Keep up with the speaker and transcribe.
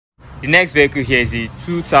The next vehicle here is a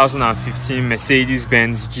 2015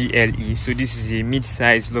 Mercedes-Benz GLE. So this is a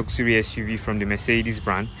mid-size luxury SUV from the Mercedes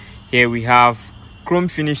brand. Here we have chrome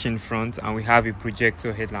finish in front and we have a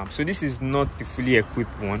projector headlamp. So this is not the fully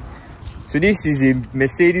equipped one. So this is a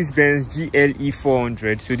Mercedes-Benz GLE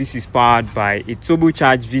 400. So this is powered by a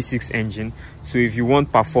turbocharged V6 engine. So if you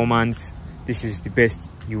want performance, this is the best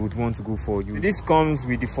you would want to go for. This comes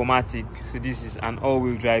with the 4MATIC. So this is an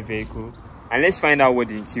all-wheel drive vehicle. And let's find out what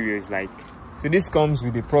the interior is like. So this comes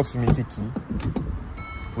with a proximity key.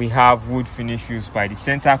 We have wood finish used by the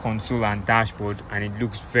center console and dashboard, and it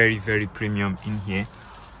looks very, very premium in here.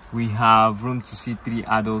 We have room to sit 3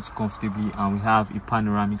 adults comfortably, and we have a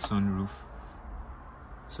panoramic sunroof.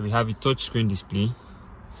 So we have a touchscreen display,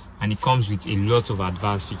 and it comes with a lot of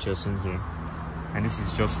advanced features in here, and this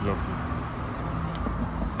is just lovely.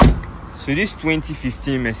 So this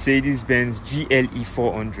 2015 Mercedes-Benz GLE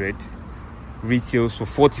 400 retails for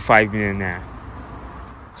 45 million naira.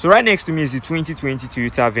 So right next to me is the 2020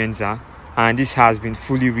 Toyota Venza, and this has been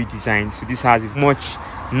fully redesigned. So this has a much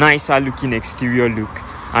nicer looking exterior look,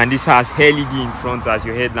 and this has LED in front as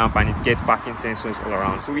your headlamp, and it gets parking sensors all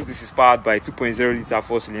around. So this is powered by a 2.0 liter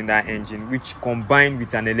 4-cylinder engine, which combined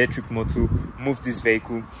with an electric motor move this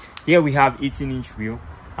vehicle. Here we have 18-inch wheel,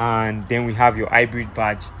 and then we have your hybrid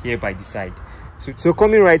badge here by the side. So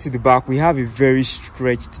coming right to the back, we have a very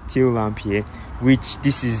stretched tail lamp here, which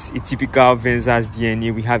this is a typical Venza's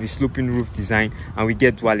DNA. We have a sloping roof design, and we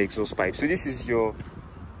get dual exhaust pipe. So this is your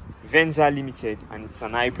Venza Limited, and it's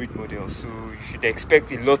an hybrid model, so you should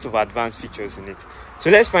expect a lot of advanced features in it. So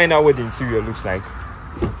let's find out what the interior looks like.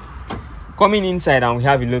 Coming inside, and we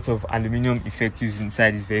have a lot of aluminum effects used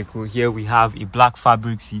inside this vehicle. Here we have a black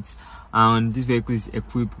fabric seat, and this vehicle is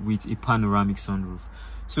equipped with a panoramic sunroof.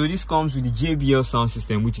 So this comes with the JBL sound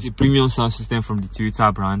system, which is a premium sound system from the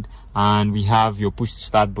Toyota brand, and we have your push to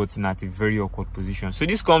start button at a very awkward position. So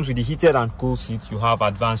this comes with the heated and cool seats. You have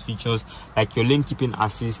advanced features like your lane keeping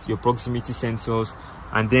assist, your proximity sensors,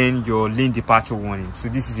 and then your lane departure warning. So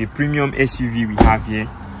this is a premium SUV we have here,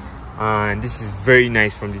 and this is very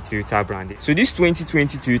nice from the Toyota brand. So this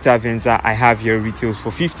 2020 Toyota Venza I have here retails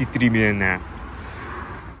for 53 million naira.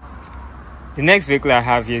 The next vehicle I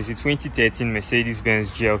have here is the 2013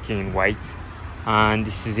 Mercedes-Benz GLK in white, and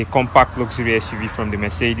this is a compact luxury SUV from the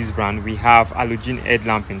Mercedes brand. We have halogen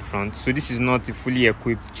headlamp in front. So this is not a fully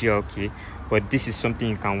equipped GLK, but this is something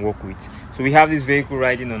you can work with. So we have this vehicle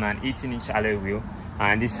riding on an 18-inch alloy wheel,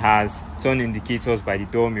 and this has turn indicators by the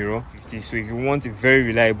door mirror. So if you want a very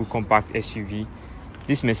reliable compact SUV,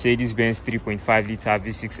 this Mercedes-Benz 3.5 liter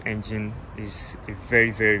V6 engine is a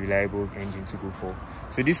very, very reliable engine to go for.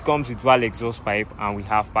 So this comes with dual exhaust pipe, and we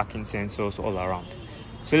have parking sensors all around.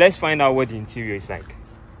 So let's find out what the interior is like.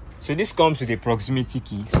 So this comes with a proximity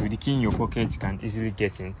key. So with the key in your pocket, you can easily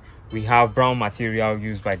get in. We have brown material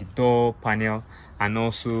used by the door panel and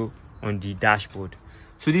also on the dashboard.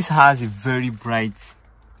 So this has a very bright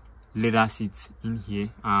leather seat in here,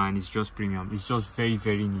 and it's just premium. It's just very,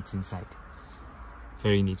 very neat inside.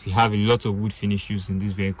 Very neat. We have a lot of wood finish used in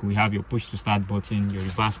this vehicle. We have your push to start button, your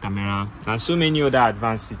reverse camera, and so many other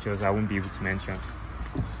advanced features I won't be able to mention.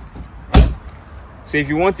 So if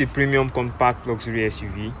you want a premium compact luxury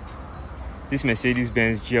SUV, this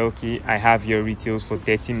Mercedes-Benz GLK I have here retails for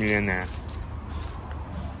 30 million naira.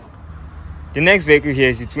 The next vehicle here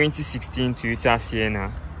is the 2016 Toyota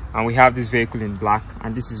Sienna, and we have this vehicle in black,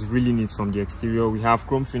 and this is really neat from the exterior. We have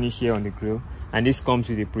chrome finish here on the grille, and this comes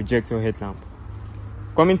with a projector headlamp.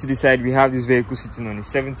 Coming to the side, we have this vehicle sitting on a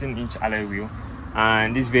 17-inch alloy wheel,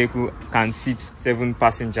 and this vehicle can seat 7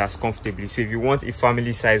 passengers comfortably. So if you want a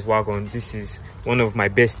family size wagon, this is one of my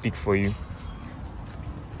best picks for you.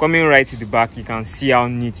 Coming right to the back, you can see how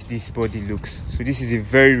neat this body looks. So this is a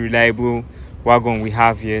very reliable wagon we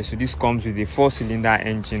have here. So this comes with a 4-cylinder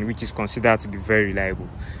engine, which is considered to be very reliable.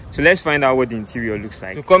 So let's find out what the interior looks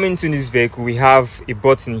like. So coming to this vehicle, we have a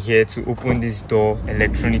button here to open this door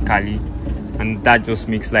electronically, and that just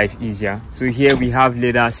makes life easier. So here we have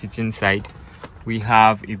leather seat inside. We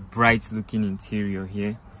have a bright looking interior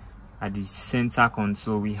here. At the center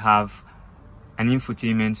console, we have an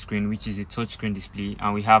infotainment screen, which is a touchscreen display,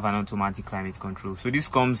 and we have an automatic climate control. So this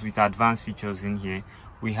comes with advanced features in here.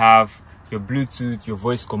 We have your Bluetooth, your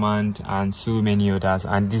voice command, and so many others,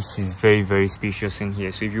 and this is very, very spacious in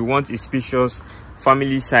here. So if you want a spacious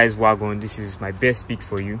family size wagon, this is my best pick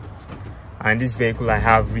for you. And this vehicle I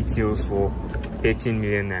have retails for 13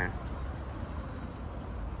 million naira.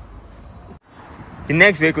 The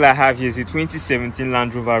next vehicle I have here is a 2017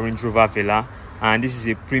 Land Rover Range Rover Velar, and this is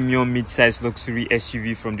a premium mid-size luxury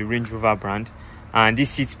SUV from the Range Rover brand. and this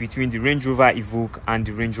sits between the Range Rover Evoque and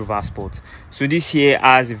the Range Rover Sport. So this here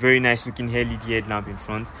has a very nice looking LED headlamp in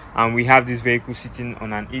front, and we have this vehicle sitting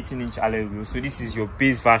on an 18-inch alloy wheel. So this is your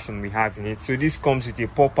base version we have in it. So this comes with a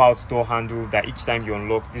pop-out door handle that each time you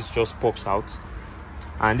unlock, this just pops out,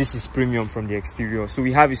 and this is premium from the exterior. So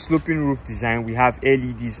we have a sloping roof design, we have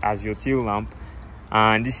LEDs as your tail lamp,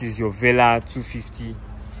 and this is your Velar 250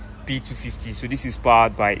 P250. So this is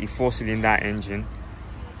powered by a 4-cylinder engine.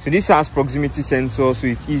 So this has proximity sensor, so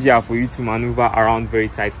it's easier for you to maneuver around very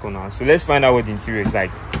tight corners. So let's find out what the interior is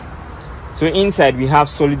like. So inside we have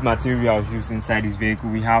solid materials used inside this vehicle.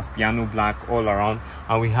 We have piano black all around,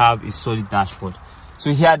 and we have a solid dashboard.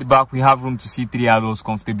 So here at the back we have room to sit 3 adults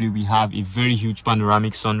comfortably. We have a very huge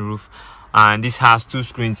panoramic sunroof, and this has 2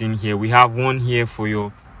 screens in here. We have one here for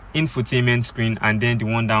your infotainment screen, and then the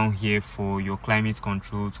one down here for your climate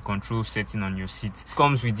control, to control setting on your seat. This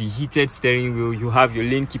comes with the heated steering wheel. You have your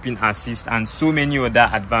lane keeping assist and so many other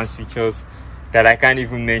advanced features that I can't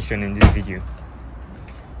even mention in this video.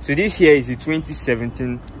 So this here is a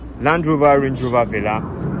 2017 Land Rover Range Rover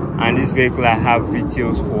Velar, and this vehicle I have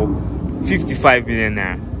retails for 55 million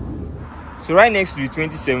naira. So right next to the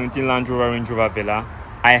 2017 Land Rover Range Rover Velar,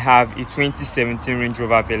 I have a 2017 Range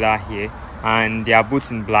Rover Velar here, and they are both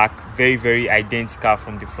in black, very identical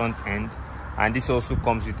from the front end. And this also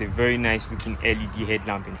comes with a very nice looking LED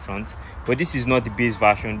headlamp in front, but this is not the base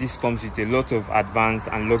version. This comes with a lot of advanced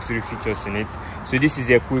and luxury features in it. So this is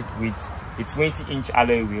equipped with a 20-inch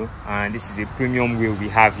alloy wheel, and this is a premium wheel we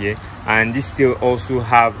have here, and this still also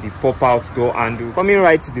have the pop-out door handle. Coming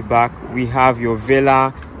right to the back, we have your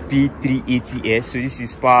Velar P380S. So this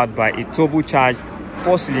is powered by a turbocharged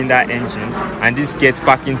 4-cylinder engine, and this gets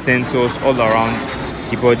parking sensors all around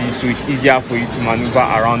the body, so it's easier for you to maneuver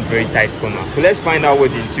around very tight corners. So let's find out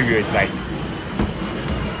what the interior is like.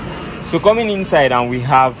 So coming inside, and we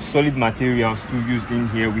have solid materials too used in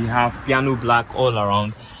here. We have piano black all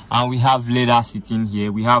around, and we have leather seating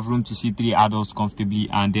here. We have room to sit 3 adults comfortably,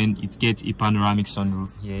 and then it gets a panoramic sunroof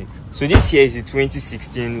here. So this here is a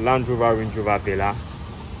 2016 Land Rover Range Rover Velar,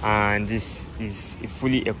 and this is a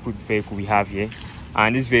fully equipped vehicle we have here,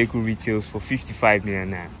 and this vehicle retails for 55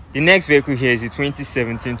 million naira. The next vehicle here is a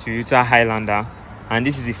 2017 Toyota Highlander, and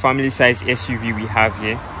this is a family size SUV we have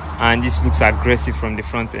here, and this looks aggressive from the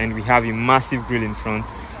front end. We have a massive grille in front,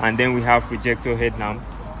 and then we have projector headlamp.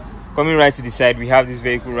 Coming right to the side, we have this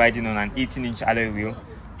vehicle riding on an 18-inch alloy wheel.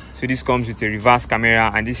 So this comes with a reverse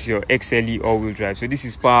camera, and this is your XLE all-wheel drive. So this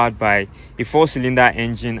is powered by a 4-cylinder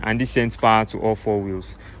engine, and this sends power to all 4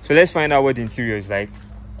 wheels. So let's find out what the interior is like.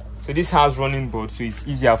 So this has running boards, so it's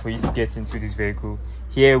easier for you to get into this vehicle.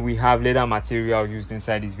 Here we have leather material used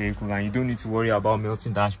inside this vehicle, and you don't need to worry about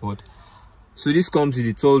melting dashboard. So this comes with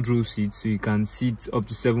a tall draw seat, so you can sit up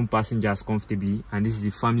to 7 passengers comfortably, and this is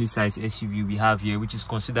a family size SUV we have here, which is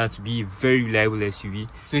considered to be a very reliable SUV.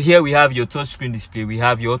 So here we have your touchscreen display, we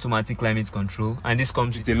have your automatic climate control, and this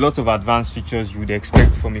comes with a lot of advanced features you would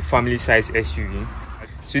expect from a family size SUV.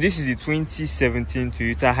 So this is a 2017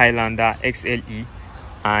 Toyota Highlander XLE,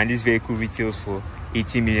 and this vehicle retails for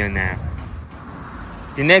 80 million naira.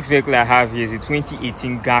 The next vehicle I have here is a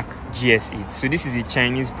 2018 GAC GS8. So this is a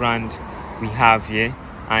Chinese brand we have here,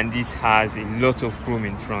 and this has a lot of chrome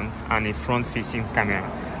in front and a front facing camera.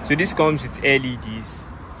 So this comes with LEDs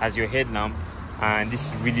as your headlamp, and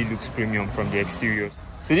this really looks premium from the exterior.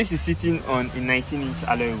 So this is sitting on a 19-inch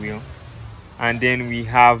alloy wheel, and then we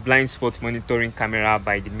have blind spot monitoring camera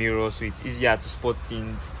by the mirror, so it's easier to spot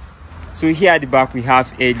things. So here at the back we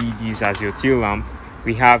have LEDs as your tail lamp.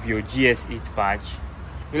 We have your GS8 badge.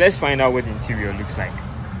 So let's find out what the interior looks like.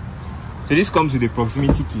 So this comes with a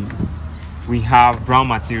proximity key. We have brown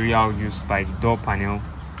material used by the door panel,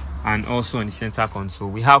 and also on the center console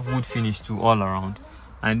we have wood finish too all around,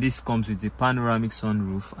 and this comes with a panoramic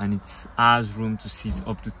sunroof, and it has room to sit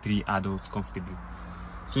up to 3 adults comfortably.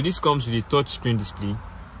 So this comes with a touch screen display.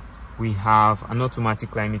 We have an automatic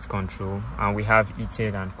climate control, and we have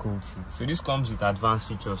heated and cooled seats. So this comes with advanced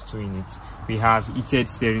features too in it. We have heated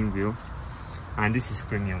steering wheel, and this is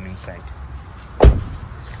premium inside.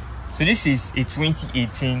 So this is a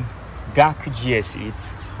 2018 GAC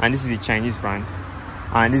GS8, and this is a Chinese brand,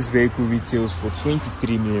 and this vehicle retails for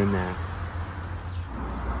 23 million naira.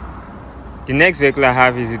 The next vehicle I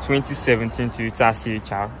have is a 2017 Toyota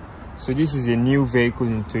CHR. So this is a new vehicle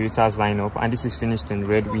in Toyota's lineup, and this is finished in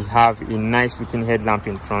red. We have a nice looking headlamp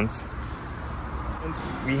in front.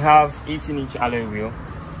 We have 18-inch alloy wheel,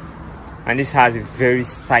 and this has a very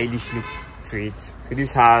stylish look to it. So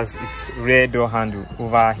this has its rear door handle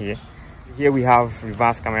over here. Here we have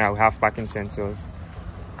reverse camera, we have parking sensors,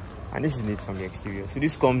 and this is it from the exterior. So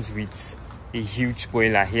this comes with a huge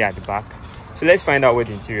spoiler here at the back. So let's find out what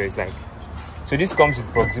the interior is like. So this comes with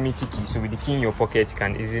proximity key, so with the key in your pocket you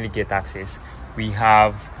can easily get access. We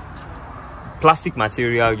have plastic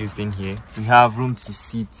material used in here. We have room to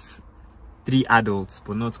seat 3 adults,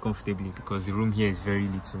 but not comfortably because the room here is very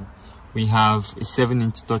little. We have a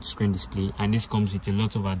 7-inch touchscreen display, and this comes with a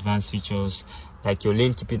lot of advanced features like your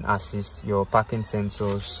lane keeping assist, your parking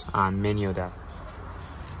sensors, and many other.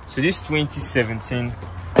 So this 2017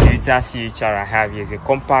 Toyota CHR I have here is a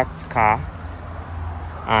compact car,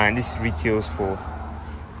 and this retails for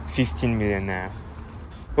 15 million naira.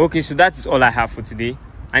 Okay, so that is all I have for today.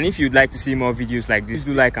 And if you'd like to see more videos like this,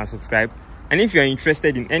 do like and subscribe. And if you're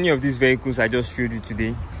interested in any of these vehicles I just showed you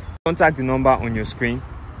today, contact the number on your screen,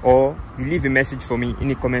 or you leave a message for me in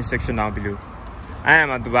the comment section down below. I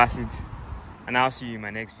am Abdul Basit, and I'll see you in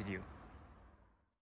my next video.